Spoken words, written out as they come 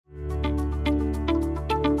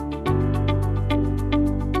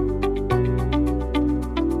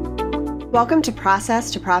Welcome to Process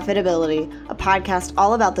to Profitability, a podcast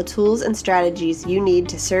all about the tools and strategies you need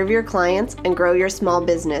to serve your clients and grow your small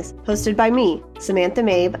business, hosted by me, Samantha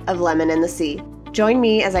Mabe of Lemon and the Sea. Join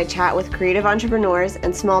me as I chat with creative entrepreneurs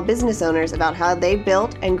and small business owners about how they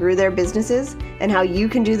built and grew their businesses and how you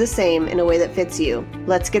can do the same in a way that fits you.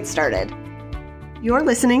 Let's get started. You're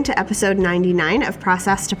listening to episode 99 of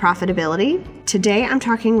Process to Profitability. Today I'm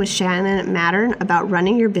talking with Shannon Mattern about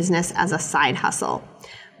running your business as a side hustle.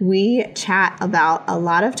 We chat about a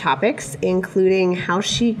lot of topics, including how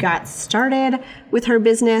she got started with her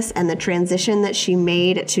business and the transition that she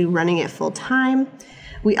made to running it full time.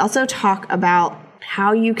 We also talk about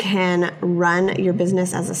how you can run your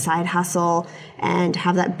business as a side hustle and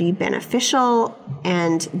have that be beneficial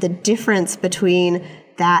and the difference between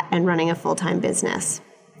that and running a full-time business.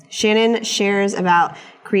 Shannon shares about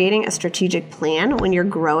creating a strategic plan when you're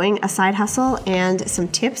growing a side hustle and some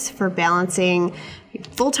tips for balancing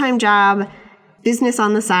full-time job, business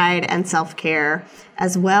on the side, and self-care,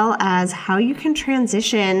 as well as how you can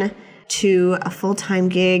transition to a full-time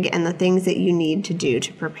gig and the things that you need to do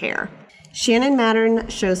to prepare. Shannon Mattern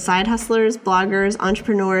shows side hustlers, bloggers,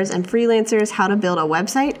 entrepreneurs, and freelancers how to build a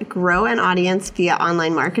website, grow an audience via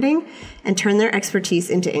online marketing, and turn their expertise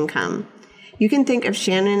into income. You can think of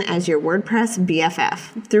Shannon as your WordPress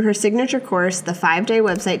BFF. Through her signature course, the 5-Day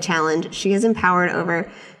Website Challenge, she has empowered over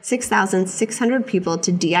 6,600 people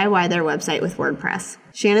to DIY their website with WordPress.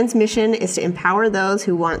 Shannon's mission is to empower those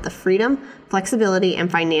who want the freedom, flexibility,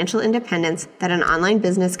 and financial independence that an online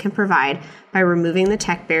business can provide by removing the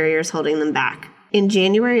tech barriers holding them back. In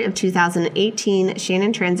January of 2018,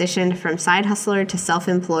 Shannon transitioned from side hustler to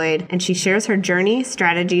self-employed, and she shares her journey,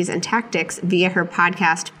 strategies, and tactics via her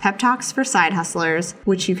podcast, Pep Talks for Side Hustlers,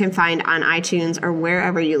 which you can find on iTunes or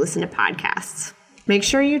wherever you listen to podcasts. Make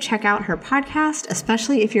sure you check out her podcast,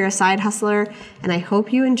 especially if you're a side hustler, and I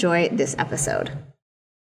hope you enjoy this episode.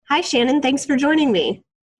 Hi, Shannon. Thanks for joining me.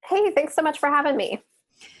 Hey, thanks so much for having me.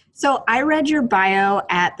 So I read your bio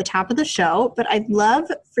at the top of the show, but I'd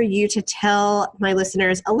love for you to tell my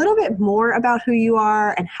listeners a little bit more about who you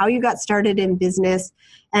are and how you got started in business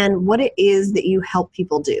and what it is that you help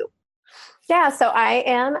people do. Yeah, so I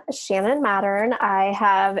am Shannon Mattern. I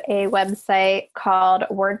have a website called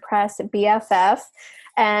WordPress BFF,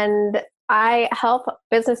 and I help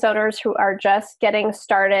business owners who are just getting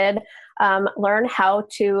started learn how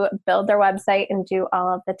to build their website and do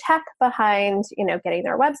all of the tech behind, getting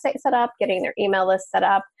their website set up, getting their email list set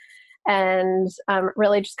up, and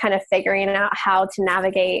really just kind of figuring out how to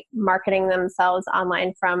navigate marketing themselves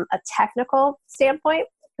online from a technical standpoint.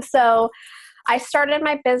 So I started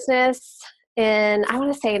my business in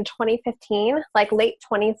 2015, like late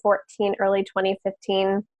 2014, early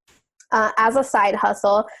 2015, as a side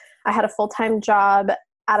hustle. I had a full-time job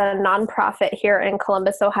at a nonprofit here in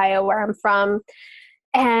Columbus, Ohio, where I'm from.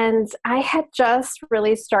 And I had just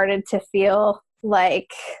really started to feel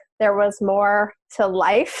like there was more to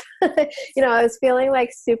life. I was feeling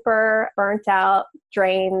like super burnt out,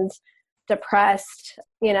 drained, depressed,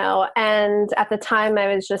 and at the time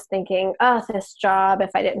I was just thinking, this job,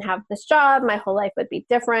 if I didn't have this job, my whole life would be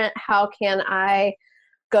different. How can I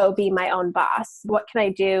go be my own boss? What can I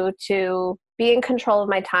do to be in control of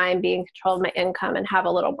my time, be in control of my income, and have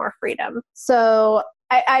a little more freedom? So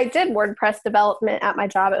I did WordPress development at my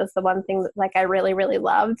job. It was the one thing that I really, really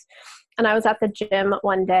loved. And I was at the gym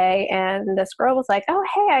one day and this girl was like, "Oh,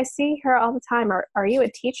 hey, I see you here all the time. Are you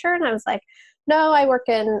a teacher?" And I was like, "No, I work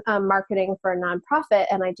in marketing for a nonprofit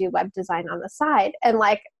and I do web design on the side." And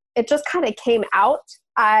it just kind of came out.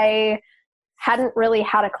 I hadn't really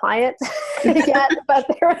had a client yet, but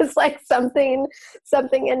there was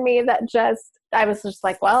something in me that I was just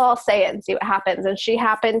like, well, I'll say it and see what happens. And she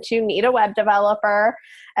happened to need a web developer.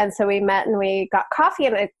 And so we met and we got coffee,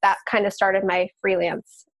 and that kind of started my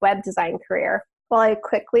freelance web design career. Well, I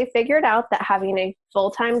quickly figured out that having a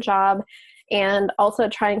full-time job and also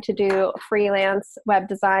trying to do freelance web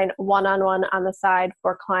design one-on-one on the side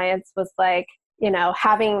for clients was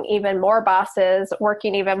having even more bosses,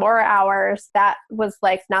 working even more hours, that was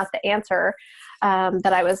not the answer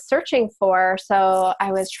that I was searching for. So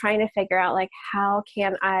I was trying to figure out how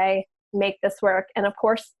can I make this work? And of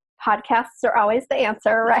course, podcasts are always the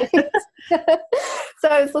answer, right? So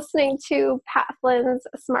I was listening to Pat Flynn's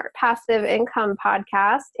Smart Passive Income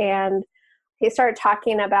podcast, and he started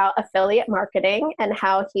talking about affiliate marketing and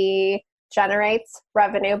how he generates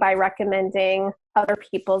revenue by recommending other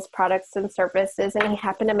people's products and services. And he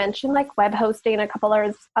happened to mention web hosting and a couple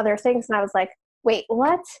of other things. And I was like, wait,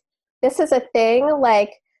 what? This is a thing?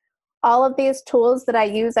 all of these tools that I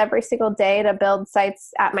use every single day to build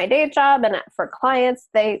sites at my day job and for clients,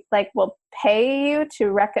 they like will pay you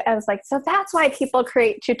to I was like, so that's why people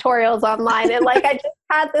create tutorials online. And like, I just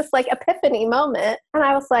had this like epiphany moment and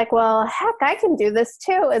I was like, well, heck, I can do this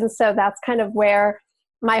too. And so that's kind of where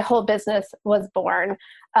my whole business was born,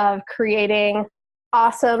 of creating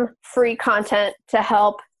awesome free content to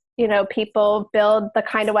help, people build the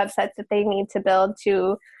kind of websites that they need to build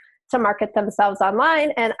to market themselves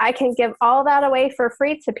online. And I can give all that away for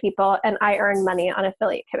free to people and I earn money on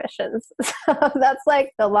affiliate commissions. So that's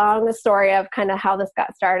like the long story of kind of how this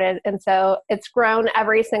got started. And so it's grown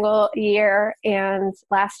every single year. And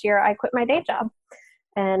last year I quit my day job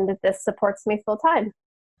and this supports me full time.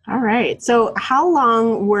 All right. So how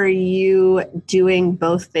long were you doing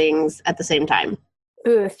both things at the same time?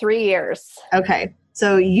 3 years. Okay.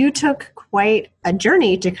 So you took quite a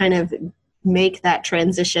journey to kind of make that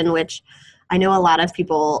transition, which I know a lot of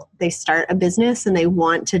people, they start a business and they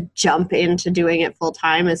want to jump into doing it full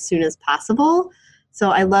time as soon as possible. So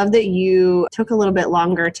I love that you took a little bit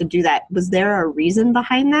longer to do that. Was there a reason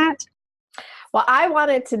behind that? Well, I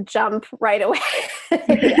wanted to jump right away.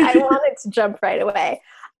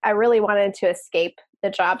 I really wanted to escape the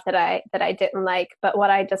job that I didn't like. But what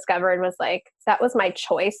I discovered was like, that was my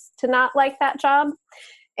choice to not like that job.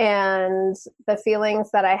 And the feelings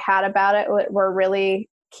that I had about it were really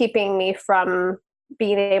keeping me from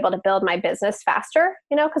being able to build my business faster,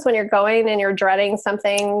 because when you're going and you're dreading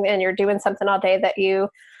something and you're doing something all day that you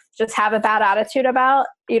just have a bad attitude about,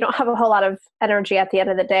 you don't have a whole lot of energy at the end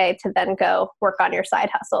of the day to then go work on your side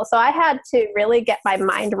hustle. So I had to really get my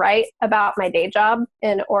mind right about my day job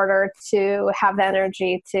in order to have the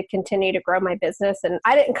energy to continue to grow my business. And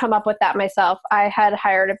I didn't come up with that myself. I had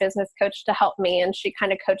hired a business coach to help me, and she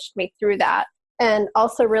kind of coached me through that and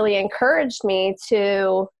also really encouraged me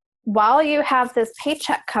to, while you have this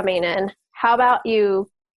paycheck coming in, how about you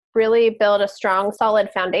really build a strong, solid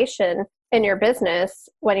foundation in your business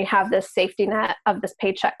when you have this safety net of this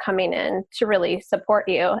paycheck coming in to really support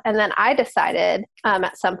you. And then I decided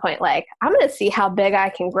at some point, like, I'm going to see how big I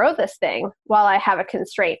can grow this thing while I have a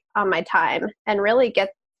constraint on my time and really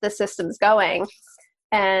get the systems going.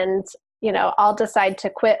 And, I'll decide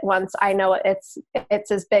to quit once I know it's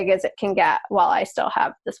as big as it can get while I still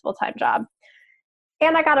have this full-time job.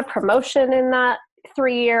 And I got a promotion in that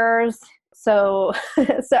 3 years. So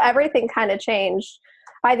everything kind of changed.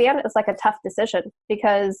 By the end, it was like a tough decision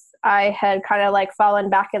because I had kind of like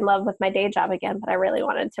fallen back in love with my day job again, but I really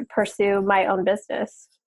wanted to pursue my own business.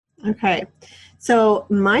 Okay. So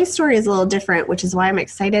my story is a little different, which is why I'm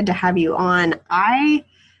excited to have you on. I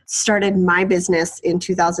started my business in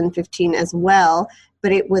 2015 as well,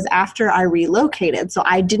 but it was after I relocated. So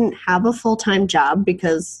I didn't have a full-time job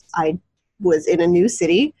because I was in a new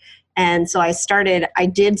city. And so I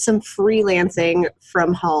did some freelancing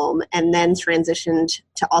from home and then transitioned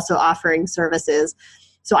to also offering services.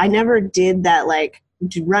 So I never did that, like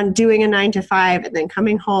doing a 9 to 5 and then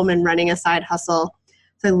coming home and running a side hustle.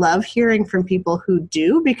 So I love hearing from people who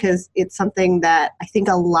do, because it's something that I think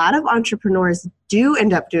a lot of entrepreneurs do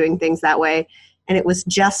end up doing things that way. And it was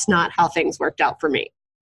just not how things worked out for me.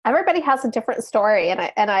 Everybody has a different story.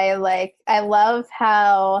 And I love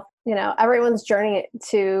how, everyone's journey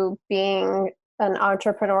to being an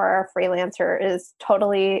entrepreneur or a freelancer is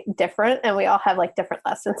totally different. And we all have like different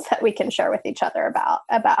lessons that we can share with each other about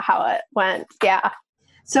how it went. Yeah.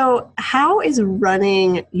 So how is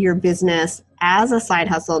running your business as a side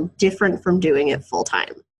hustle different from doing it full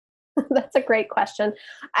time? That's a great question.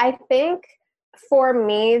 I think for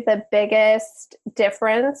me, the biggest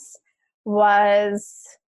difference was,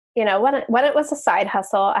 when it was a side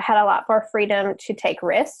hustle, I had a lot more freedom to take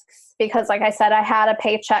risks because, like I said, I had a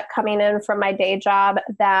paycheck coming in from my day job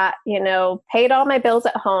that, paid all my bills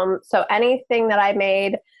at home. So anything that I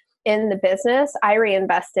made in the business, I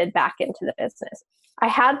reinvested back into the business. I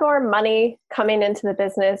had more money coming into the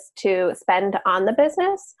business to spend on the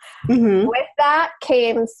business. Mm-hmm. With that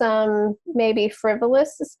came some maybe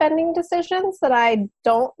frivolous spending decisions that I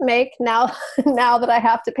don't make now that I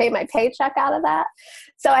have to pay my paycheck out of that.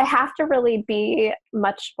 So I have to really be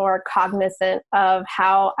much more cognizant of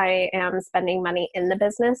how I am spending money in the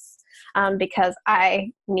business because I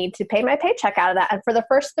need to pay my paycheck out of that. And for the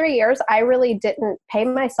first 3 years, I really didn't pay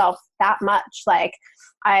myself that much. Like,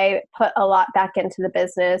 I put a lot back into the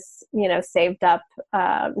business, saved up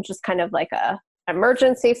just kind of like a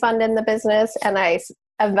emergency fund in the business. And I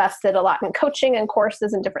invested a lot in coaching and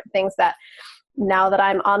courses and different things that now that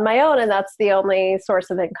I'm on my own and that's the only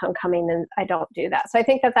source of income coming in, I don't do that. So I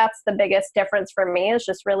think that that's the biggest difference for me, is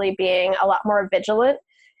just really being a lot more vigilant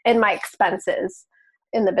in my expenses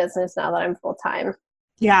in the business now that I'm full time.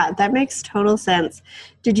 Yeah, that makes total sense.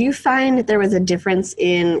 Did you find that there was a difference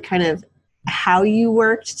in kind of how you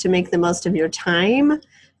worked to make the most of your time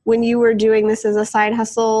when you were doing this as a side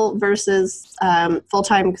hustle versus full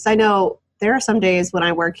time? Because I know there are some days when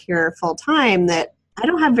I work here full time that I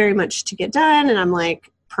don't have very much to get done and I'm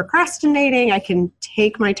like procrastinating. I can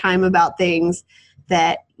take my time about things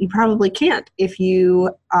that you probably can't if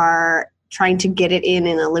you are trying to get it in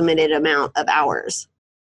a limited amount of hours.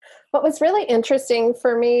 What was really interesting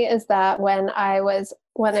for me is that when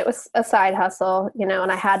it was a side hustle, and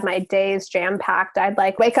I had my days jam packed, I'd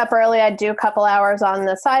like wake up early, I'd do a couple hours on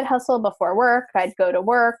the side hustle before work, I'd go to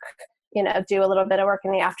work, do a little bit of work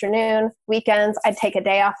in the afternoon, weekends, I'd take a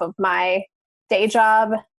day off of my day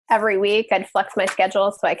job every week. I'd flex my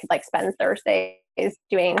schedule so I could spend Thursdays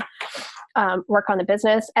doing work on the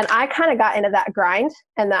business. And I kind of got into that grind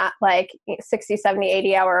and that 60, 70,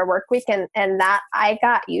 80 hour work week. And that I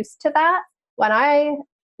got used to that. When I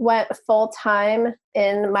went full time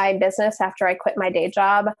in my business after I quit my day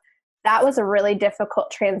job, that was a really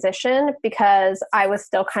difficult transition because I was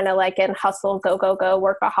still kind of in hustle, go, go, go,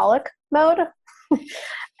 workaholic mode.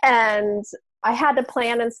 And I had to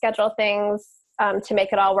plan and schedule things to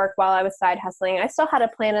make it all work while I was side hustling. I still had to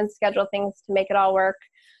plan and schedule things to make it all work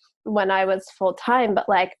when I was full time, but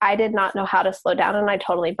I did not know how to slow down and I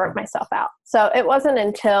totally burnt myself out. So it wasn't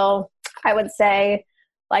until I would say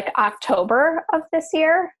October of this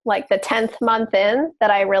year, the 10th month in, that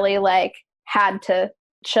I really had to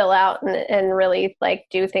chill out and really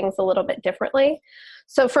do things a little bit differently.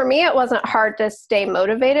 So for me, it wasn't hard to stay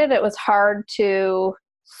motivated. It was hard to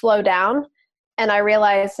slow down. And I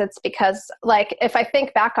realized it's because if I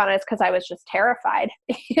think back on it, it's because I was just terrified.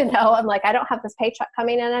 I'm I don't have this paycheck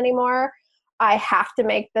coming in anymore. I have to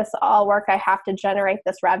make this all work. I have to generate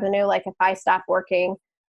this revenue. If I stop working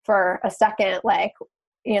for a second,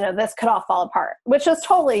 this could all fall apart, which is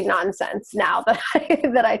totally nonsense now that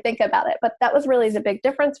I think about it. But that was really the big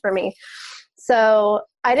difference for me. So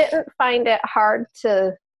I didn't find it hard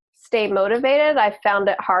to stay motivated. I found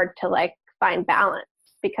it hard to find balance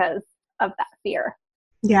because of that fear.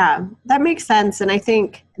 Yeah, that makes sense. And I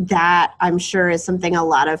think that, I'm sure, is something a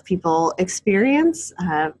lot of people experience.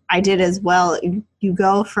 I did as well. You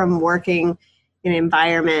go from working in an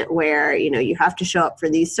environment where, you have to show up for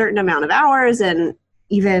these certain amount of hours. And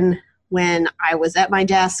even when I was at my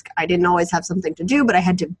desk, I didn't always have something to do, but I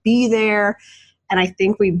had to be there. And I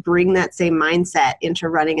think we bring that same mindset into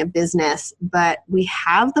running a business, but we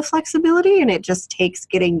have the flexibility and it just takes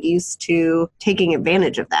getting used to taking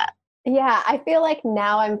advantage of that. Yeah, I feel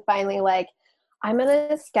now I'm finally I'm going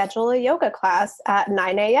to schedule a yoga class at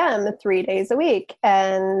 9 a.m. 3 days a week.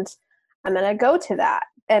 And I'm going to go to that.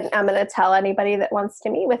 And I'm going to tell anybody that wants to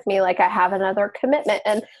meet with me, I have another commitment.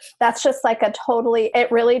 And that's just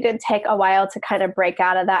it really did take a while to kind of break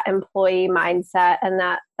out of that employee mindset and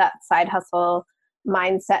that side hustle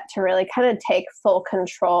mindset to really kind of take full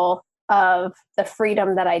control of the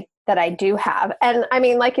freedom that I do have. And I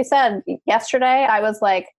mean, like you said, yesterday I was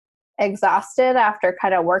exhausted after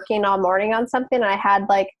kind of working all morning on something. I had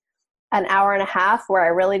an hour and a half where I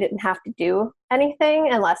really didn't have to do anything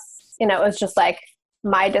unless, it was just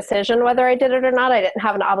my decision whether I did it or not. I didn't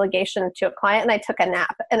have an obligation to a client and I took a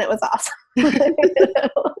nap and it was awesome.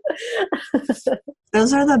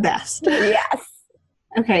 Those are the best. Yes.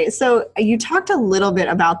 Okay, so you talked a little bit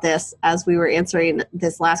about this as we were answering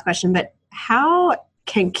this last question, but how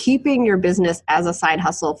can keeping your business as a side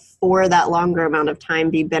hustle for that longer amount of time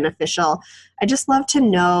be beneficial? I just love to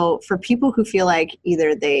know, for people who feel like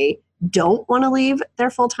either they don't want to leave their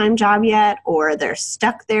full-time job yet or they're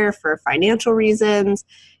stuck there for financial reasons,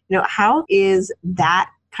 how is that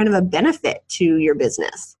kind of a benefit to your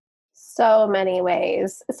business? So many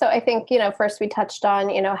ways. So I think, first we touched on,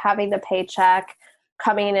 having the paycheck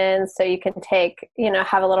coming in so you can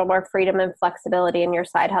have a little more freedom and flexibility in your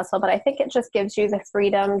side hustle. But I think it just gives you the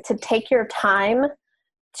freedom to take your time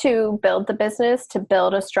to build the business, to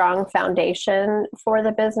build a strong foundation for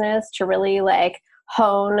the business, to really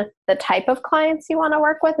hone the type of clients you want to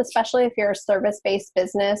work with, especially if you're a service-based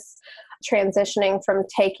business, transitioning from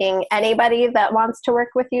taking anybody that wants to work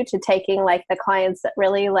with you to taking the clients that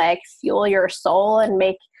really fuel your soul and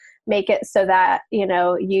make it so that,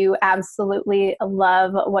 you absolutely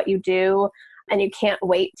love what you do and you can't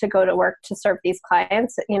wait to go to work to serve these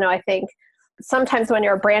clients. I think sometimes when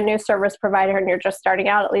you're a brand new service provider and you're just starting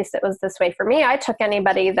out, at least it was this way for me, I took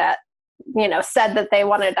anybody that, said that they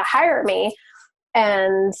wanted to hire me,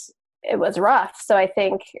 and it was rough. So I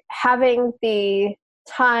think having the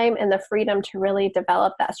time and the freedom to really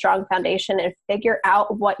develop that strong foundation and figure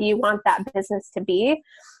out what you want that business to be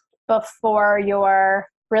before you're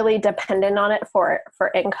really dependent on it for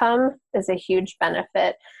income is a huge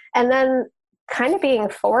benefit. And then kind of being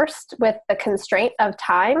forced with the constraint of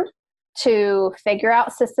time to figure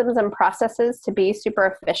out systems and processes to be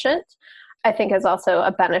super efficient, I think is also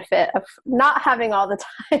a benefit of not having all the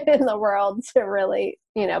time in the world to really,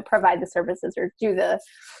 provide the services or do the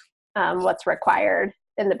what's required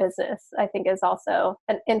in the business. I think is also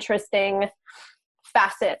an interesting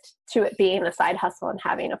facet to it being a side hustle and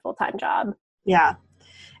having a full-time job. Yeah.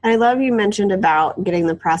 And I love you mentioned about getting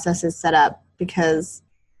the processes set up, because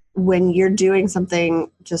when you're doing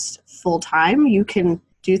something just full-time, you can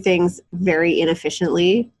do things very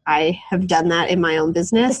inefficiently. I have done that in my own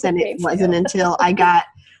business, and it wasn't until I got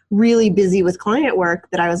really busy with client work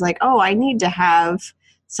that I was like, oh, I need to have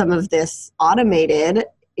some of this automated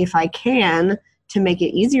if I can to make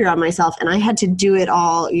it easier on myself. And I had to do it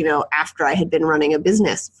all, after I had been running a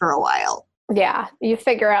business for a while. Yeah, you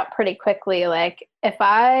figure out pretty quickly, like, if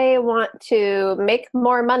I want to make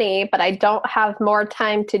more money, but I don't have more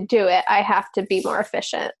time to do it, I have to be more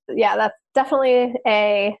efficient. Yeah, that's definitely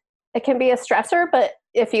it can be a stressor, but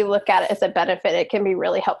if you look at it as a benefit, it can be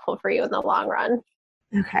really helpful for you in the long run.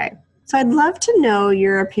 Okay. So I'd love to know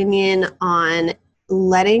your opinion on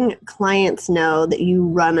letting clients know that you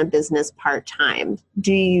run a business part-time.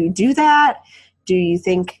 Do you do that? Do you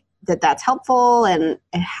think that that's helpful? And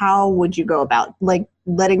how would you go about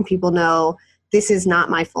letting people know this is not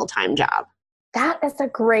my full-time job? That is a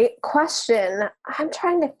great question. I'm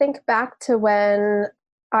trying to think back to when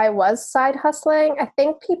I was side hustling. I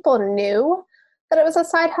think people knew that it was a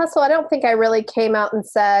side hustle. I don't think I really came out and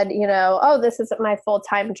said, oh, this isn't my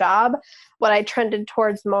full-time job. What I trended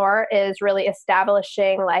towards more is really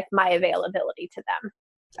establishing my availability to them.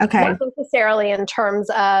 Okay. Not necessarily in terms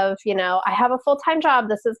of, I have a full-time job,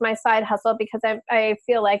 this is my side hustle, because I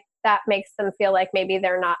feel like that makes them feel like maybe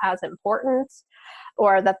they're not as important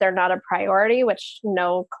or that they're not a priority, which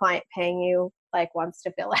no client paying you wants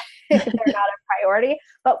to feel like they're not a priority.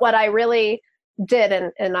 But what I really did,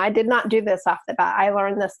 and I did not do this off the bat, I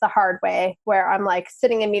learned this the hard way, where I'm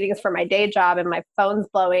sitting in meetings for my day job and my phone's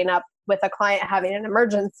blowing up with a client having an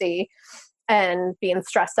emergency and being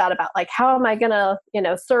stressed out about how am I going to,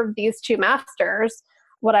 serve these two masters.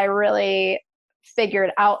 What I really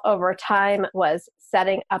figured out over time was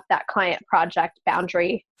setting up that client project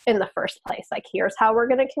boundary in the first place. Here's how we're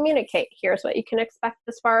going to communicate. Here's what you can expect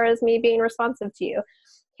as far as me being responsive to you.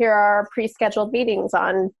 Here are pre-scheduled meetings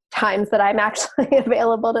on times that I'm actually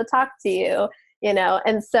available to talk to you,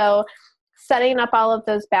 and so setting up all of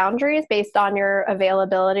those boundaries based on your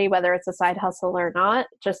availability, whether it's a side hustle or not,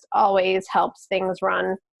 just always helps things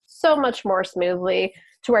run so much more smoothly,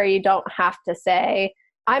 to where you don't have to say,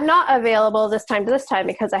 I'm not available this time to this time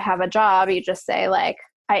because I have a job. You just say I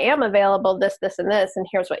am available this, and this, and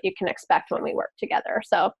here's what you can expect when we work together.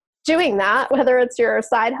 So doing that, whether it's your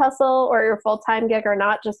side hustle or your full-time gig or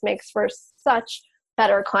not, just makes for such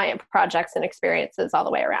better client projects and experiences all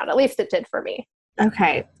the way around. At least it did for me.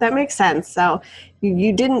 Okay, that makes sense. So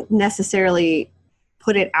you didn't necessarily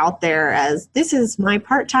put it out there as this is my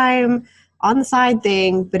part-time on the side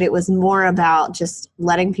thing, but it was more about just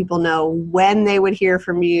letting people know when they would hear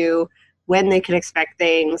from you, when they could expect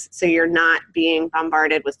things, so you're not being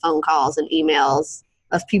bombarded with phone calls and emails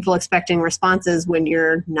of people expecting responses when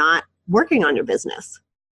you're not working on your business.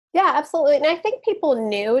 Yeah, absolutely. And I think people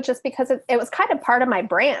knew just because it was kind of part of my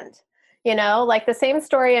brand. The same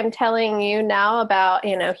story I'm telling you now about,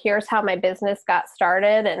 here's how my business got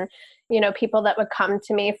started. And, people that would come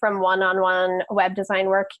to me from one-on-one web design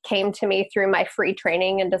work came to me through my free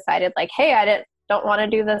training and decided hey, I don't want to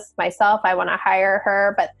do this myself. I want to hire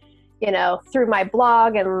her. But, through my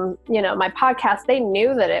blog and, my podcast, they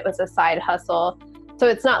knew that it was a side hustle. So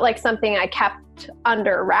it's not something I kept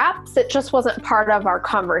under wraps. It just wasn't part of our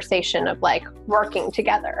conversation of working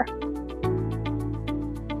together.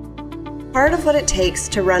 Part of what it takes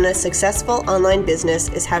to run a successful online business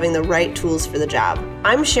is having the right tools for the job.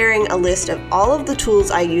 I'm sharing a list of all of the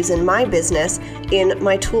tools I use in my business in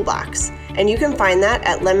my toolbox. And you can find that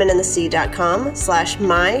at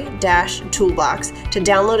lemonandthesea.com/my-toolbox to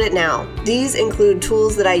download it now. These include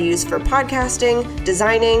tools that I use for podcasting,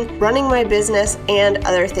 designing, running my business, and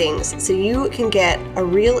other things. So you can get a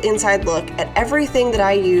real inside look at everything that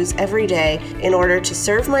I use every day in order to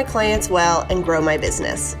serve my clients well and grow my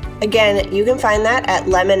business. Again, you can find that at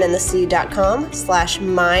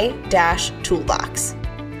lemonandthesea.com/my-toolbox.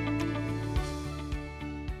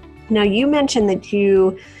 Now, you mentioned that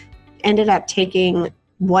you ended up taking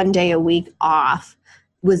one day a week off.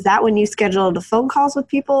 Was that when you scheduled phone calls with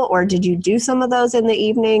people, or did you do some of those in the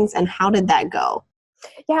evenings, and how did that go?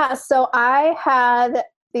 Yeah, so I had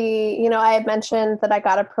I had mentioned that I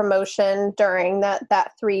got a promotion during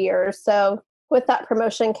that 3 years. So with that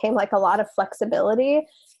promotion came like a lot of flexibility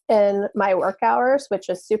in my work hours, which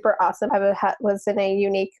is super awesome. Was in a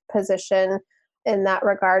unique position in that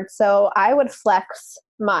regard. So I would flex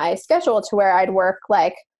my schedule to where I'd work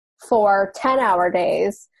like 4 10-hour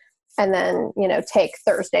days and then, take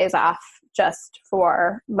Thursdays off just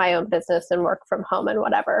for my own business and work from home and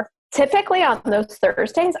whatever. Typically on those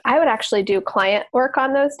Thursdays, I would actually do client work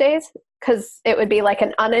on those days because it would be like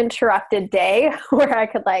an uninterrupted day where I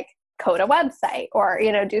could like code a website or,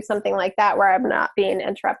 do something like that where I'm not being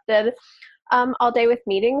interrupted all day with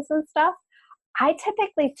meetings and stuff. I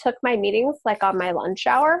typically took my meetings like on my lunch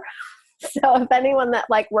hour. So if anyone that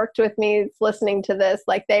like worked with me is listening to this,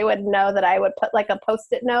 like they would know that I would put like a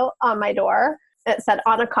Post-it note on my door. It said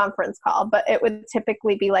on a conference call, but it would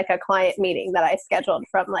typically be like a client meeting that I scheduled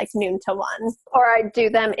from like noon to 1, or I'd do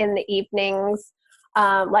them in the evenings.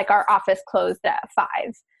 Like our office closed at 5.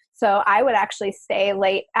 So I would actually stay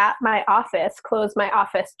late at my office, close my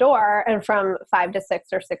office door, and from 5 to 6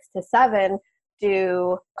 or 6 to 7,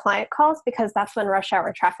 do client calls because that's when rush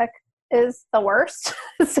hour traffic is the worst.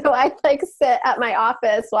 So I'd like sit at my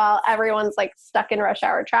office while everyone's like stuck in rush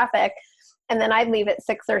hour traffic. And then I'd leave at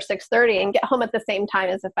 6 or 6:30 and get home at the same time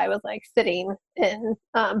as if I was like sitting in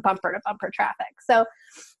bumper to bumper traffic. So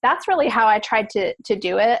that's really how I tried to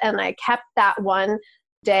do it. And I kept that one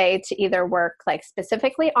day to either work like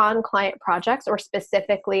specifically on client projects or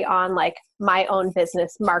specifically on like my own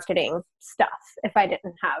business marketing stuff if I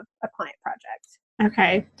didn't have a client project.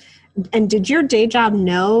 Okay. And did your day job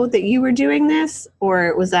know that you were doing this,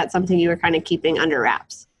 or was that something you were kind of keeping under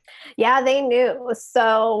wraps? Yeah, they knew.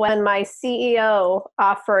 So when my CEO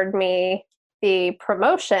offered me the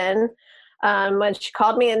promotion, when she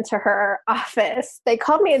called me into her office, they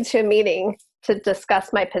called me into a meeting to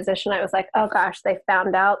discuss my position. I was like, oh gosh, they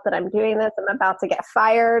found out that I'm doing this. I'm about to get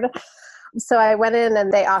fired. So I went in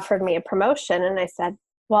and they offered me a promotion. And I said,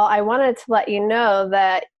 well, I wanted to let you know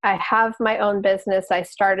that I have my own business. I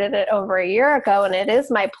started it over a year ago, and it is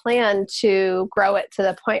my plan to grow it to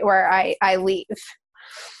the point where I leave.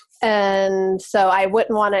 And so I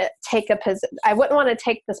wouldn't want to take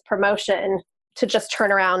this promotion to just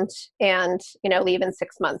turn around and, leave in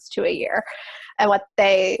 6 months to a year. And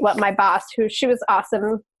what my boss, she was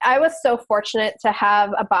awesome. I was so fortunate to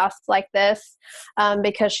have a boss like this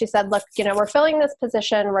because she said, look, we're filling this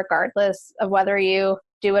position regardless of whether you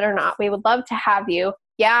do it or not. We would love to have you.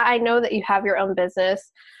 Yeah, I know that you have your own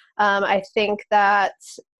business. I think that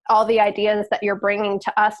all the ideas that you're bringing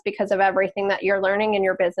to us because of everything that you're learning in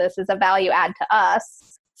your business is a value add to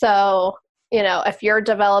us. So, if you're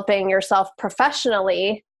developing yourself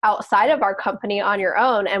professionally outside of our company on your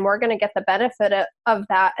own, and we're going to get the benefit of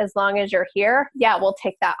that as long as you're here, yeah, we'll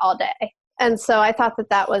take that all day. And so I thought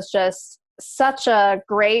that was just such a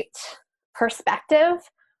great perspective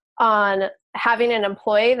on having an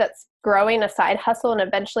employee that's growing a side hustle and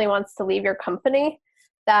eventually wants to leave your company,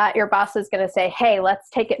 that your boss is going to say, hey, let's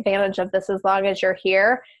take advantage of this as long as you're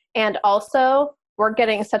here. And also, we're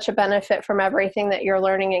getting such a benefit from everything that you're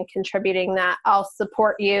learning and contributing that I'll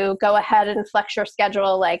support you. Go ahead and flex your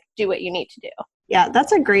schedule, like do what you need to do. Yeah,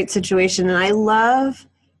 that's a great situation. And I love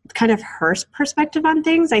kind of her perspective on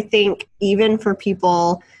things. I think even for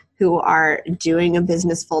people who are doing a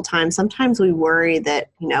business full time, sometimes we worry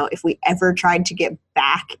that, if we ever tried to get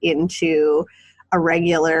back into a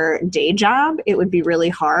regular day job, it would be really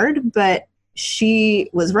hard. But she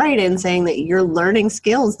was right in saying that you're learning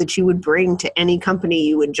skills that you would bring to any company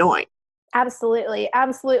you would join. Absolutely.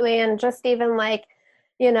 Absolutely. And just even like,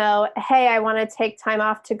 hey, I want to take time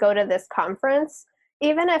off to go to this conference.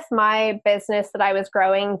 Even if my business that I was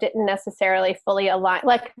growing didn't necessarily fully align,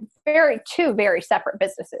 like two very separate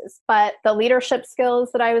businesses, but the leadership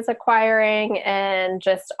skills that I was acquiring and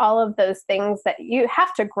just all of those things that you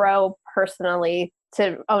have to grow personally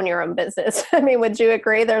to own your own business. I mean, would you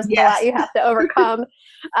agree? There's a lot you have to overcome.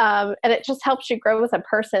 And it just helps you grow as a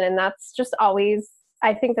person. And that's just always,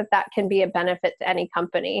 I think that can be a benefit to any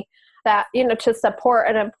company, that, to support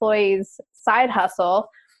an employee's side hustle,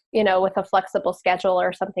 with a flexible schedule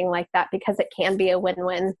or something like that, because it can be a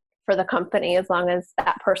win-win for the company as long as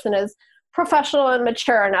that person is professional and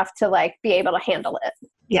mature enough to like be able to handle it.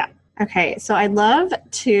 Yeah. Okay. So I'd love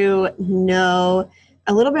to know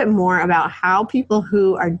a little bit more about how people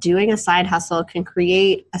who are doing a side hustle can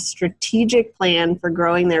create a strategic plan for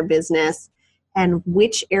growing their business and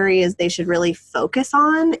which areas they should really focus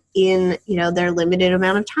on in, their limited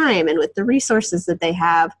amount of time and with the resources that they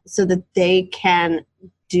have so that they can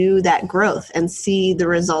do that growth and see the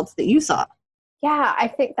results that you saw. Yeah, I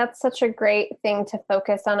think that's such a great thing to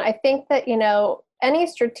focus on. I think that, any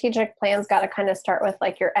strategic plan's got to kind of start with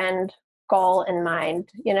like your end goal in mind.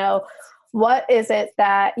 What is it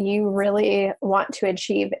that you really want to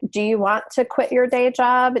achieve? Do you want to quit your day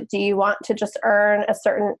job? Do you want to just earn a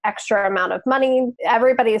certain extra amount of money?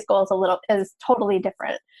 Everybody's goal is totally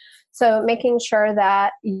different. So making sure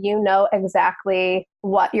that you know exactly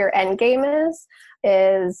what your end game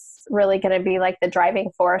is really going to be like the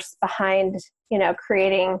driving force behind,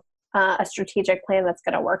 creating a strategic plan that's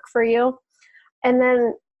going to work for you. And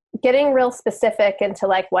then getting real specific into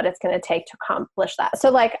like what it's going to take to accomplish that. So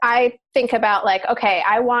like I think about like, okay,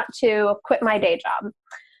 I want to quit my day job.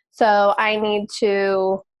 So I need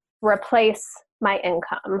to replace my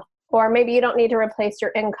income. Or maybe you don't need to replace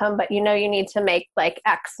your income, but you need to make like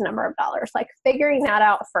X number of dollars. Like figuring that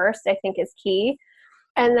out first, I think is key.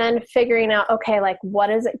 And then figuring out, okay, like what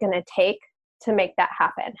is it going to take to make that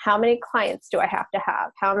happen? How many clients do I have to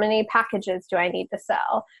have? How many packages do I need to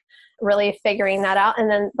sell? Really figuring that out. And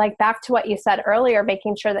then like back to what you said earlier,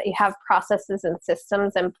 making sure that you have processes and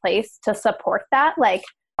systems in place to support that. Like,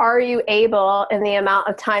 are you able in the amount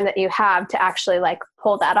of time that you have to actually like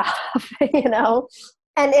pull that off,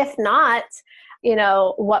 And if not,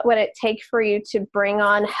 what would it take for you to bring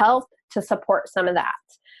on help to support some of that?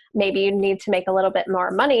 Maybe you need to make a little bit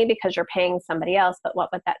more money because you're paying somebody else, but what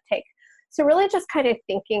would that take? So really just kind of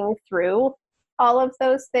thinking through all of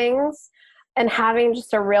those things and having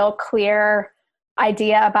just a real clear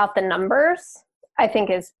idea about the numbers, I think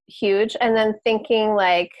is huge. And then thinking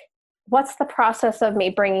like, what's the process of me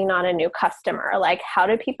bringing on a new customer? Like, how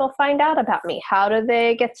do people find out about me? How do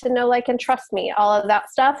they get to know, like, and trust me? All of that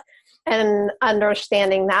stuff. And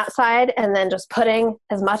understanding that side, and then just putting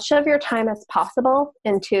as much of your time as possible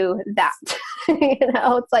into that.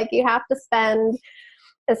 It's like you have to spend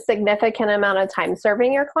a significant amount of time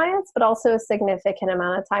serving your clients, but also a significant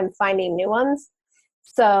amount of time finding new ones.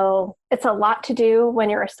 So it's a lot to do when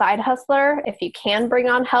you're a side hustler. If you can bring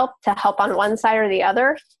on help to help on one side or the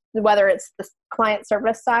other, whether it's the client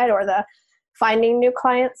service side or the finding new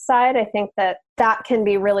clients side, I think that can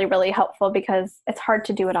be really, really helpful because it's hard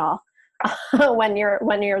to do it all when you're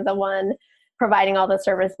the one providing all the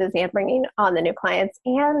services and bringing on the new clients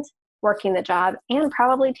and working the job and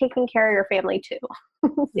probably taking care of your family too.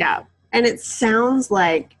 Yeah. And it sounds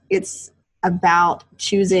like it's about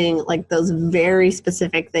choosing like those very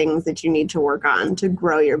specific things that you need to work on to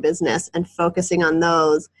grow your business and focusing on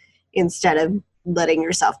those instead of letting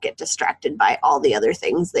yourself get distracted by all the other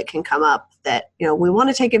things that can come up that, we want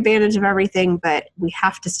to take advantage of everything, but we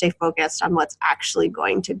have to stay focused on what's actually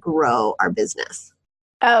going to grow our business.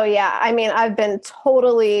 Oh yeah. I mean, I've been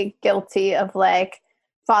totally guilty of like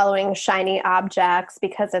following shiny objects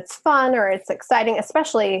because it's fun or it's exciting,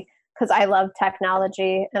 especially because I love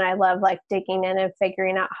technology and I love like digging in and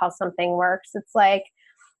figuring out how something works. It's like,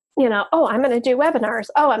 oh, I'm going to do webinars.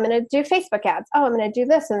 Oh, I'm going to do Facebook ads. Oh, I'm going to do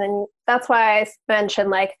this. And then that's why I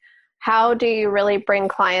mentioned like, how do you really bring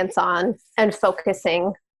clients on and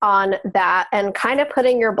focusing on that and kind of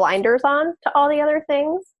putting your blinders on to all the other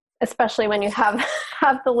things, especially when you have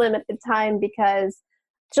the limited time, because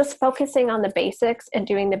just focusing on the basics and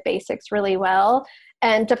doing the basics really well.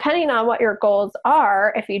 And depending on what your goals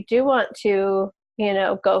are, if you do want to,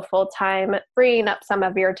 go full time, freeing up some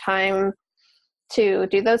of your time to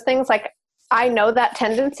do those things. Like I know that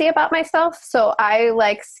tendency about myself. So I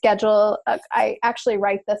like schedule, I actually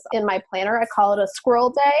write this in my planner. I call it a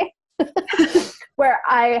squirrel day where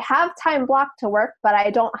I have time blocked to work, but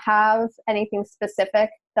I don't have anything specific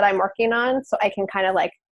that I'm working on. So I can kind of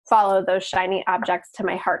like follow those shiny objects to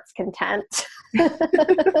my heart's content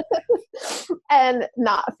and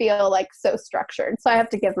not feel like so structured. So I have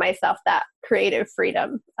to give myself that creative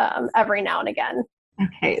freedom every now and again.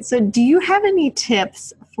 Okay. So do you have any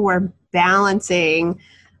tips for balancing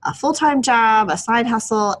a full-time job, a side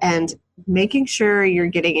hustle, and making sure you're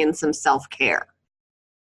getting in some self-care?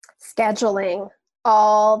 Scheduling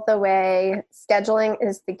all the way. Scheduling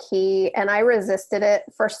is the key. And I resisted it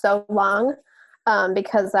for so long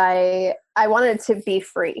because I wanted to be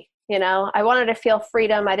free. I wanted to feel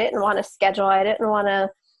freedom. I didn't want to schedule. I didn't want to,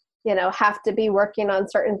 have to be working on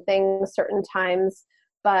certain things, certain times.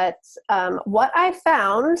 But what I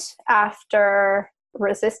found after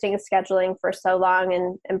resisting scheduling for so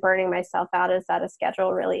long and burning myself out is that a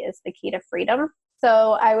schedule really is the key to freedom.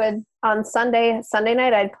 So I would, on Sunday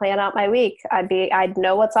night, I'd plan out my week. I'd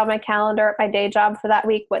know what's on my calendar at my day job for that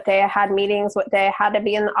week, what day I had meetings, what day I had to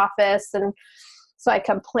be in the office. And so I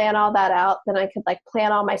could plan all that out. Then I could like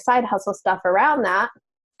plan all my side hustle stuff around that.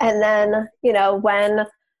 And then, when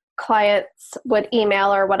clients would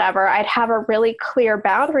email or whatever, I'd have a really clear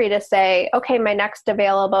boundary to say, okay, my next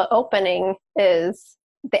available opening is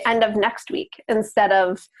the end of next week instead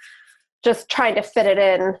of just trying to fit it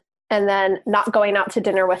in and then not going out to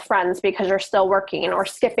dinner with friends because you're still working, or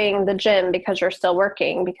skipping the gym because you're still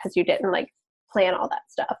working because you didn't like plan all that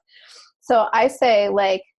stuff. So I say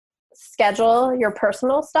like schedule your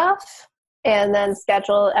personal stuff and then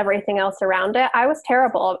schedule everything else around it. I was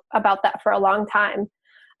terrible about that for a long time.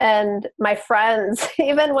 And my friends,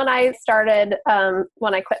 even when I started,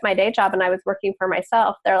 when I quit my day job and I was working for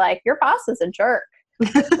myself, they're like, your boss is a jerk.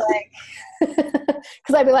 Like,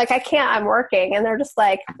 because I'd be like, I can't, I'm working. And they're just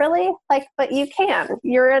like, really? Like, but you can,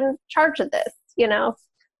 you're in charge of this, you know?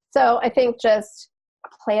 So I think just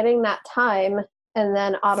planning that time and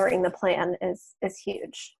then honoring the plan is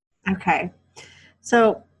huge. Okay.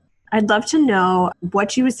 So I'd love to know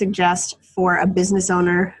what you would suggest for a business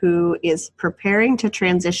owner who is preparing to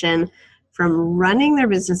transition from running their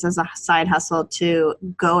business as a side hustle to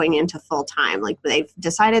going into full time. Like they've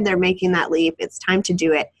decided they're making that leap. It's time to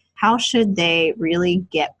do it. How should they really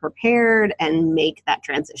get prepared and make that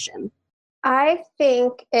transition? I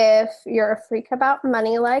think if you're a freak about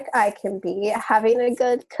money like I can be, having a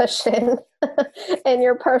good cushion in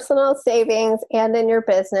your personal savings and in your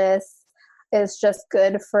business is just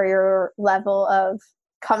good for your level of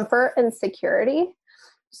comfort and security.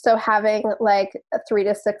 So having like 3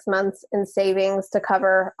 to 6 months in savings to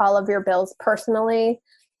cover all of your bills personally,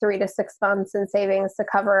 3 to 6 months in savings to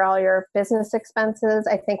cover all your business expenses,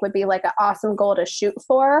 I think would be like an awesome goal to shoot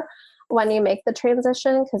for when you make the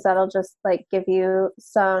transition, because that'll just like give you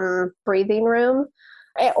some breathing room,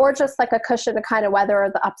 or just like a cushion to kind of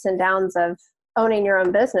weather the ups and downs of owning your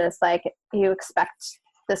own business. Like you expect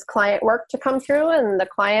this client work to come through and the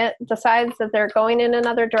client decides that they're going in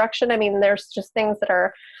another direction. I mean, there's just things that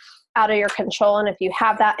are out of your control. And if you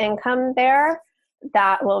have that income there,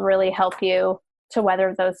 that will really help you to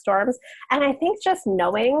weather those storms. And I think just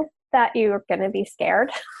knowing that you're going to be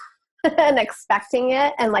scared and expecting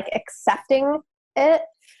it and like accepting it.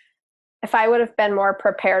 If I would have been more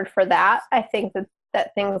prepared for that, I think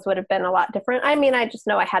that things would have been a lot different. I mean, I just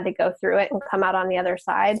know I had to go through it and come out on the other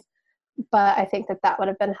side. But I think that would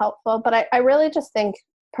have been helpful. But I really just think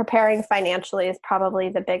preparing financially is probably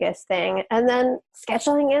the biggest thing. And then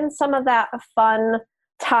scheduling in some of that fun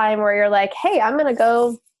time where you're like, hey, I'm going to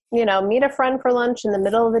go, meet a friend for lunch in the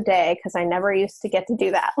middle of the day, because I never used to get to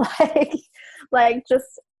do that. like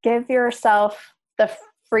just give yourself the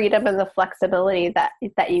freedom and the flexibility that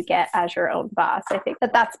you get as your own boss. I think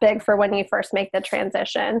that that's big for when you first make the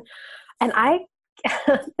transition. And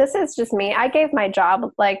this is just me. I gave my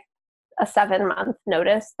job like a 7-month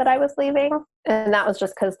notice that I was leaving. And that was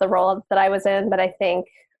just because the role that I was in. But I think,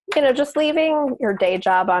 just leaving your day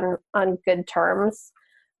job on good terms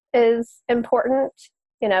is important,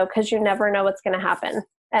 because you never know what's going to happen.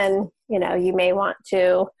 And, you may want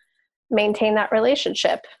to maintain that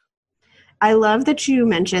relationship. I love that you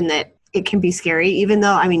mentioned that it can be scary, even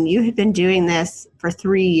though, you had been doing this for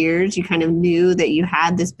 3 years. You kind of knew that you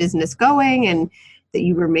had this business going and that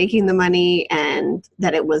you were making the money and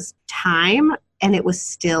that it was time, and it was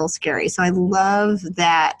still scary. So I love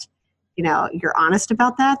that, you're honest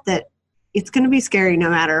about that it's going to be scary no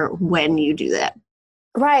matter when you do that.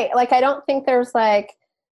 Right. Like, I don't think there's like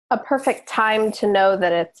a perfect time to know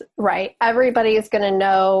that it's right. Everybody is going to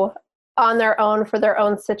know on their own for their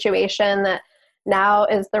own situation that now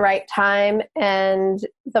is the right time. And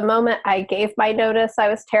the moment I gave my notice, I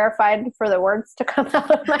was terrified for the words to come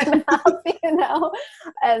out of my mouth,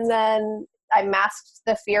 and then I masked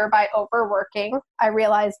the fear by overworking. I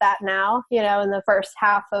realize that now, in the first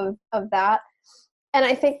half of that. And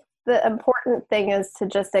I think the important thing is to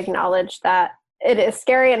just acknowledge that it is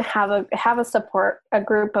scary and have a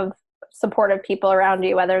group of supportive people around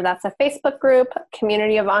you, whether that's a Facebook group,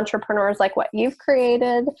 community of entrepreneurs like what you've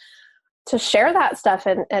created, to share that stuff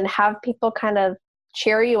and have people kind of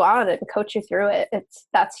cheer you on and coach you through it.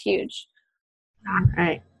 That's huge. All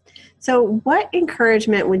right. So what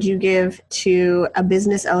encouragement would you give to a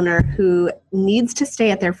business owner who needs to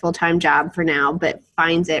stay at their full-time job for now, but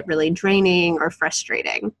finds it really draining or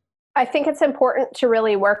frustrating? I think it's important to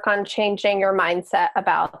really work on changing your mindset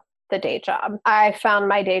about the day job. I found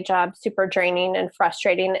my day job super draining and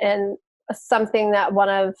frustrating, and something that one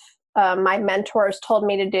of my mentors told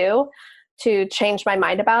me to do to change my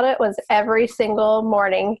mind about it was every single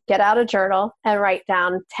morning, get out a journal and write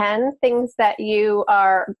down 10 things that you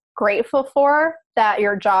are grateful for that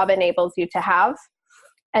your job enables you to have,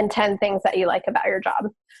 and 10 things that you like about your job.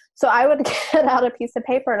 So I would get out a piece of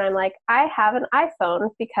paper and I'm like, I have an iPhone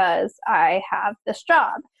because I have this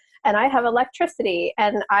job, and I have electricity,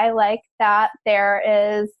 and I like that there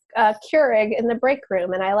is a Keurig in the break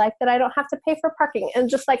room, and I like that I don't have to pay for parking, and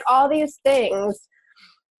just like all these things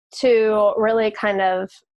to really kind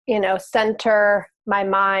of, center my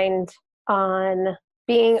mind on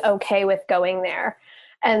being okay with going there.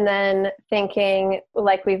 And then thinking,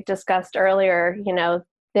 like we've discussed earlier,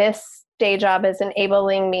 this day job is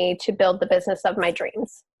enabling me to build the business of my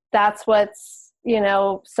dreams. That's what's,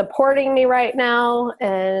 supporting me right now.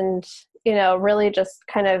 And, really just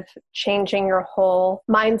kind of changing your whole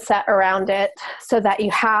mindset around it so that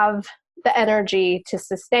you have the energy to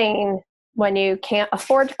sustain when you can't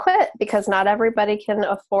afford to quit, because not everybody can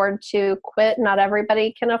afford to quit. Not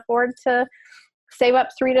everybody can afford to save up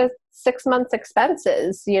 3 to 6 months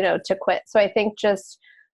expenses, to quit. So I think just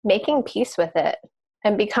making peace with it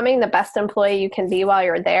and becoming the best employee you can be while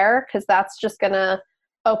you're there, because that's just going to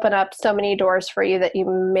open up so many doors for you that you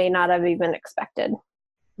may not have even expected.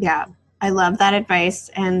 Yeah, I love that advice.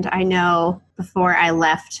 And I know before I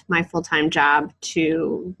left my full-time job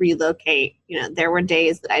to relocate, there were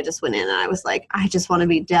days that I just went in and I was like, I just want to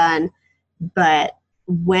be done. But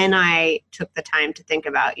when I took the time to think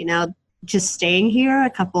about, just staying here a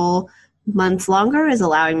couple months longer is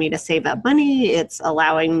allowing me to save up money. It's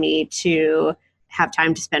allowing me to have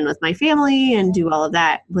time to spend with my family and do all of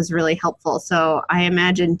that was really helpful. So I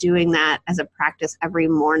imagine doing that as a practice every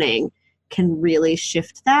morning can really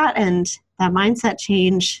shift that. And that mindset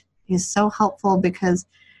change is so helpful because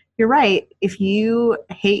you're right. If you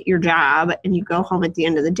hate your job and you go home at the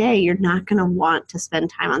end of the day, you're not going to want to spend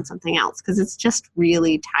time on something else because it's just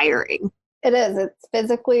really tiring. It is. It's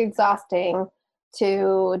physically exhausting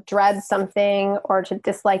to dread something or to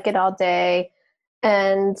dislike it all day.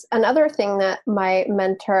 And another thing that my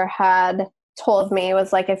mentor had told me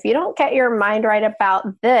was like, if you don't get your mind right about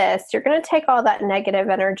this, you're going to take all that negative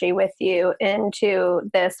energy with you into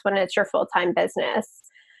this when it's your full-time business.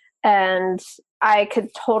 And I could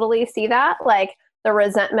totally see that. Like the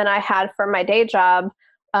resentment I had for my day job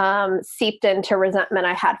seeped into resentment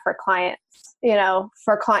I had for clients,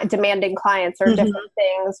 demanding clients or different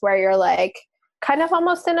things where you're like kind of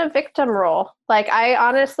almost in a victim role. Like I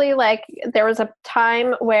honestly, there was a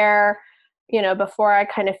time where, before I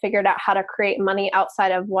kind of figured out how to create money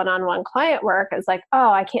outside of one-on-one client work, it's like, oh,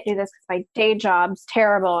 I can't do this because my day job's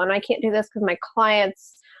terrible. And I can't do this because my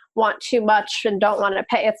clients want too much and don't want to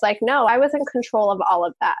pay. It's like, no, I was in control of all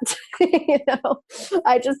of that.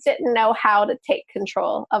 I just didn't know how to take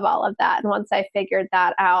control of all of that. And once I figured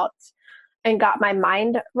that out and got my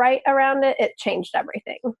mind right around it, it changed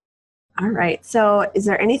everything. All right. So is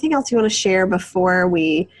there anything else you want to share before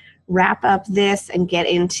we wrap up this and get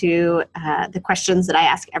into the questions that I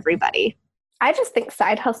ask everybody? I just think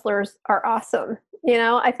side hustlers are awesome.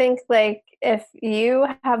 I think if you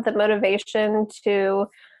have the motivation to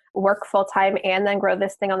work full time and then grow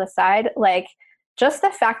this thing on the side, just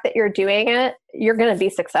the fact that you're doing it, you're going to be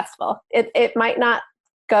successful. It might not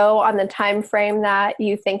go on the time frame that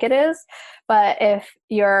you think it is, but if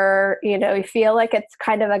you feel like it's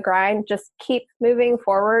kind of a grind, just keep moving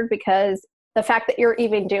forward, because the fact that you're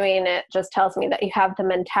even doing it just tells me that you have the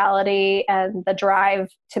mentality and the drive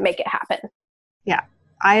to make it happen. Yeah,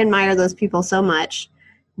 I admire those people so much.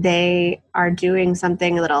 They are doing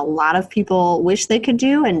something that a lot of people wish they could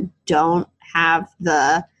do and don't have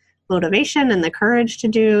the motivation and the courage to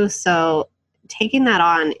do. So taking that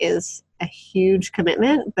on is a huge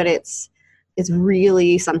commitment, but it's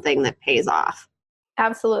really something that pays off.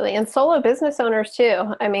 Absolutely. And solo business owners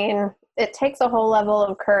too. I mean, it takes a whole level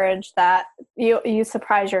of courage that you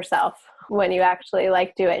surprise yourself when you actually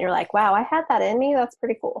do it. And you're like, wow, I had that in me. That's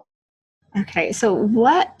pretty cool. Okay, so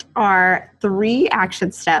what are 3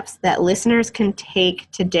 action steps that listeners can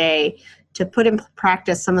take today to put in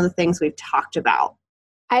practice some of the things we've talked about?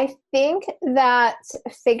 I think that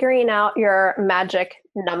figuring out your magic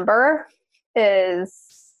number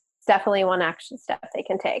is definitely one action step they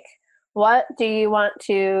can take. What do you want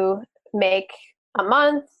to make a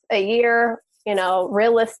month, a year,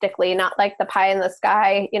 realistically, not like the pie in the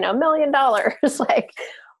sky, $1 million.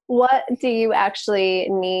 What do you actually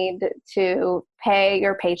need to pay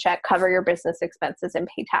your paycheck, cover your business expenses, and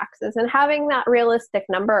pay taxes? And having that realistic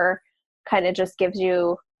number kind of just gives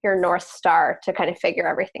you your North Star to kind of figure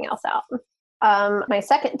everything else out. My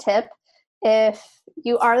second tip, if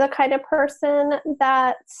you are the kind of person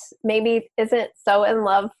that maybe isn't so in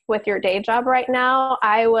love with your day job right now,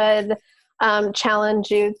 I would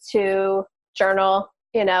challenge you to journal,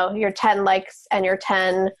 your 10 likes and your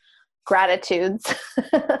 10 gratitudes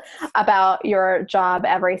about your job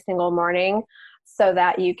every single morning so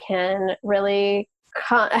that you can really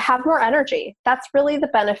have more energy. That's really the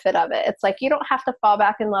benefit of it. It's like you don't have to fall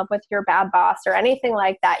back in love with your bad boss or anything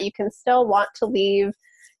like that. You can still want to leave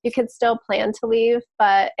you could still plan to leave,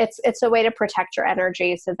 but it's a way to protect your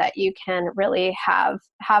energy so that you can really have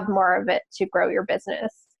more of it to grow your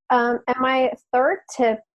business. And my third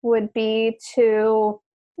tip would be to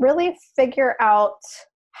really figure out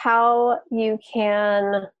how you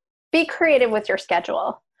can be creative with your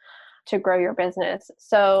schedule to grow your business.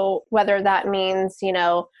 So whether that means,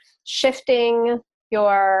 shifting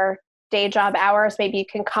your day job hours, maybe you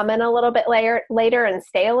can come in a little bit later and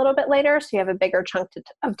stay a little bit later, so you have a bigger chunk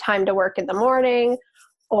of time to work in the morning,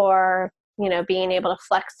 or being able to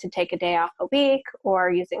flex to take a day off a week, or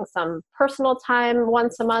using some personal time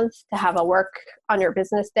once a month to have a work on your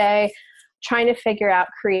business day. Trying to figure out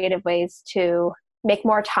creative ways to make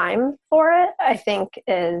more time for it, I think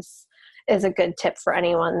is a good tip for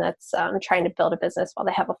anyone that's trying to build a business while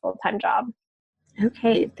they have a full-time job.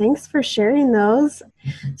 Okay, thanks for sharing those.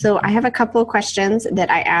 So I have a couple of questions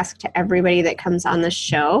that I ask to everybody that comes on the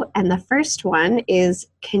show. And the first one is,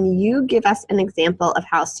 can you give us an example of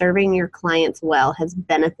how serving your clients well has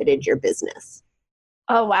benefited your business?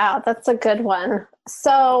 Oh, wow. That's a good one.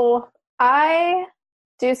 So I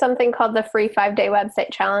do something called the free 5-day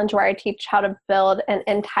website challenge, where I teach how to build an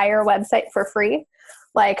entire website for free.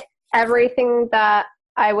 Like everything that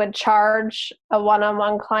I would charge a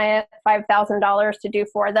one-on-one client $5,000 to do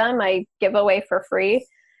for them, I give away for free.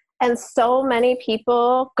 And so many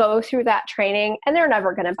people go through that training and they're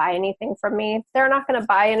never going to buy anything from me. They're not going to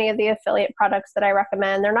buy any of the affiliate products that I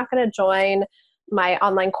recommend. They're not going to join my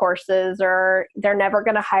online courses, or they're never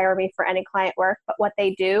going to hire me for any client work. But what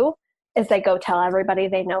they do is they go tell everybody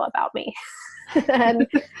they know about me. And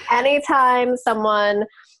anytime someone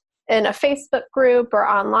in a Facebook group or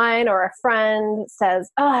online or a friend says,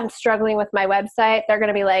 oh, I'm struggling with my website, they're going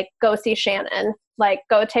to be like, go see Shannon, like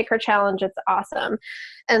go take her challenge. It's awesome.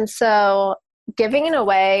 And so giving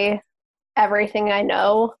away everything I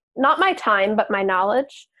know, not my time, but my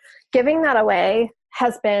knowledge, giving that away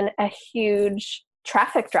has been a huge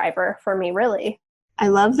traffic driver for me, really. I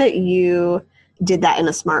love that you did that in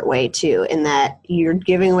a smart way too, in that you're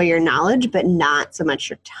giving away your knowledge, but not so much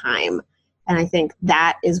your time. And I think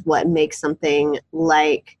that is what makes something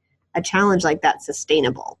like a challenge like that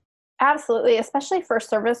sustainable. Absolutely, especially for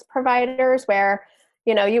service providers where,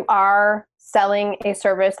 you are selling a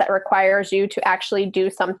service that requires you to actually do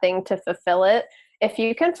something to fulfill it. If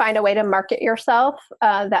you can find a way to market yourself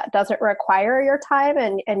that doesn't require your time,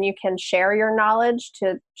 and you can share your knowledge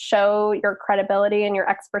to show your credibility and your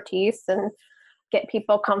expertise and get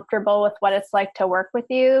people comfortable with what it's like to work with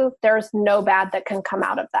you, there's no bad that can come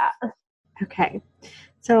out of that. Okay.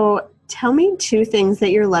 So tell me 2 things that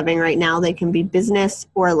you're loving right now. They can be business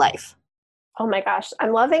or life. Oh my gosh,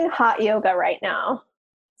 I'm loving hot yoga right now.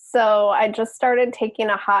 So I just started taking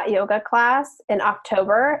a hot yoga class in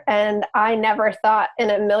October, and I never thought in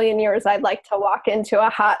a million years I'd like to walk into a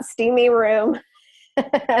hot, steamy room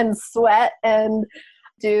and sweat and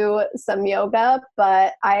do some yoga,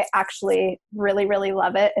 but I actually really, really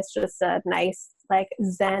love it. It's just a nice, like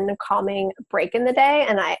zen, calming break in the day,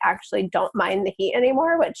 and I actually don't mind the heat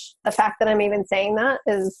anymore, which the fact that I'm even saying that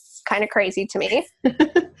is kind of crazy to me.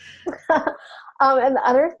 And the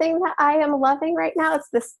other thing that I am loving right now is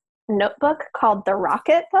this notebook called the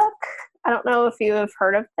Rocket Book. I don't know if you have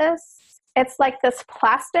heard of this. It's like this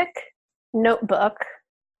plastic notebook.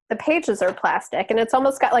 The pages are plastic, and it's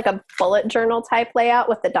almost got like a bullet journal type layout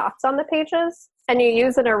with the dots on the pages. And you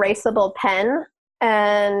use an erasable pen,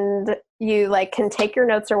 and you like can take your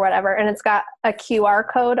notes or whatever, and it's got a QR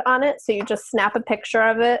code on it. So you just snap a picture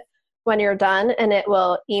of it when you're done, and it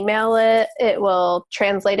will email it. It will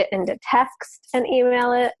translate it into text and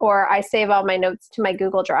email it, or I save all my notes to my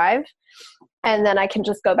Google Drive. And then I can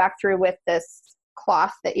just go back through with this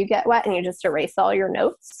cloth that you get wet, and you just erase all your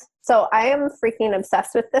notes. So I am freaking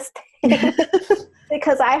obsessed with this thing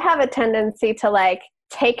because I have a tendency to like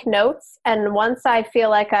take notes. And once I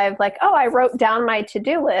feel like I've like, oh, I wrote down my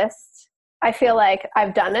to-do list, I feel like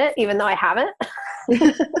I've done it, even though I haven't.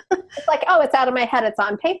 It's like, oh, it's out of my head. It's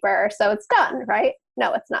on paper. So it's done, right?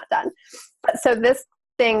 No, it's not done. But so this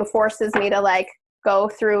thing forces me to like go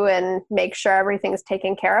through and make sure everything's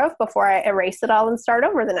taken care of before I erase it all and start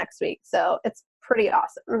over the next week. So it's pretty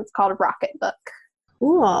awesome. It's called Rocket Book.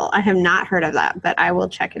 Cool. I have not heard of that, but I will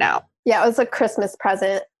check it out. Yeah, it was a Christmas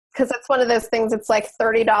present because it's one of those things. It's like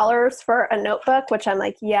 $30 for a notebook, which I'm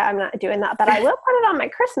like, yeah, I'm not doing that, but I will put it on my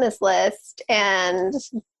Christmas list. And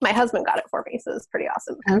my husband got it for me, so it's pretty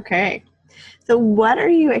awesome. Okay. So what are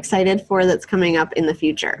you excited for that's coming up in the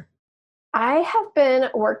future? I have been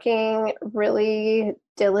working really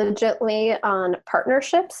diligently on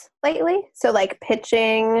partnerships lately. So like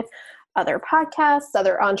pitching other podcasts,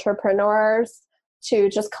 other entrepreneurs to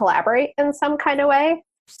just collaborate in some kind of way.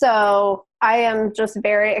 So I am just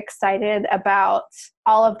very excited about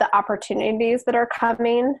all of the opportunities that are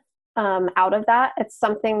coming out of that. It's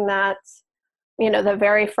something that, the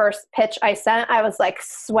very first pitch I sent, I was like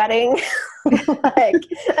sweating,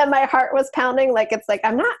 and my heart was pounding. It's like,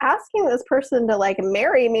 I'm not asking this person to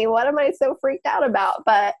marry me. What am I so freaked out about?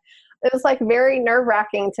 But it was very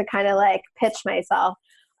nerve-wracking to kind of pitch myself.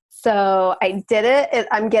 So I did it.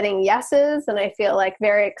 I'm getting yeses, and I feel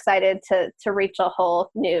very excited to reach a whole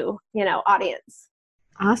new, audience.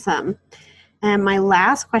 Awesome. And my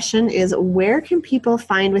last question is, where can people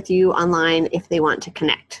find with you online if they want to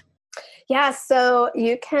connect? Yeah, so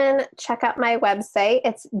you can check out my website.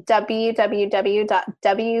 It's www.wp,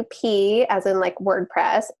 as in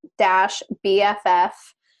WordPress, -bff.com.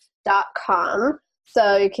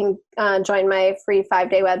 So you can join my free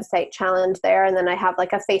 5-day website challenge there. And then I have a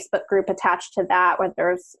Facebook group attached to that where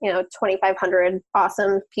there's, 2,500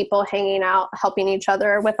 awesome people hanging out, helping each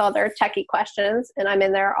other with all their techie questions. And I'm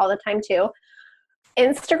in there all the time too.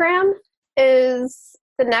 Instagram is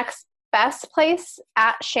the next best place,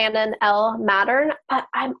 at Shannon L. Mattern. But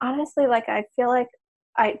I'm honestly I feel like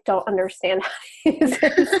I don't understand how to use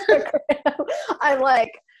Instagram.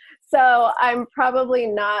 So I'm probably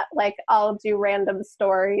not I'll do random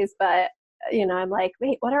stories, but I'm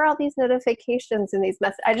wait, what are all these notifications and these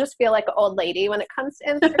messages? I just feel like an old lady when it comes to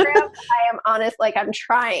Instagram. I am honest, I'm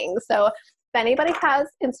trying. So if anybody has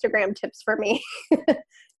Instagram tips for me,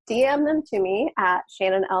 DM them to me at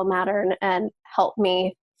Shannon L. Mattern and help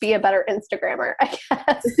me be a better Instagrammer, I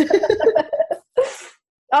guess.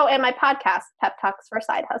 Oh, and my podcast, Pep Talks for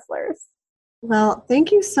Side Hustlers. Well,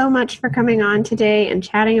 thank you so much for coming on today and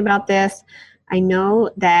chatting about this. I know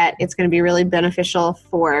that it's going to be really beneficial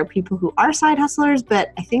for people who are side hustlers,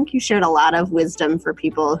 but I think you shared a lot of wisdom for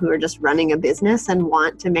people who are just running a business and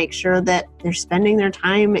want to make sure that they're spending their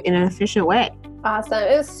time in an efficient way. Awesome.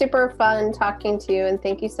 It was super fun talking to you, and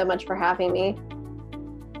thank you so much for having me.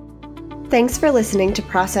 Thanks for listening to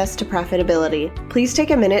Process to Profitability. Please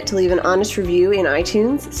take a minute to leave an honest review in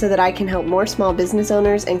iTunes so that I can help more small business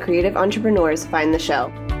owners and creative entrepreneurs find the show.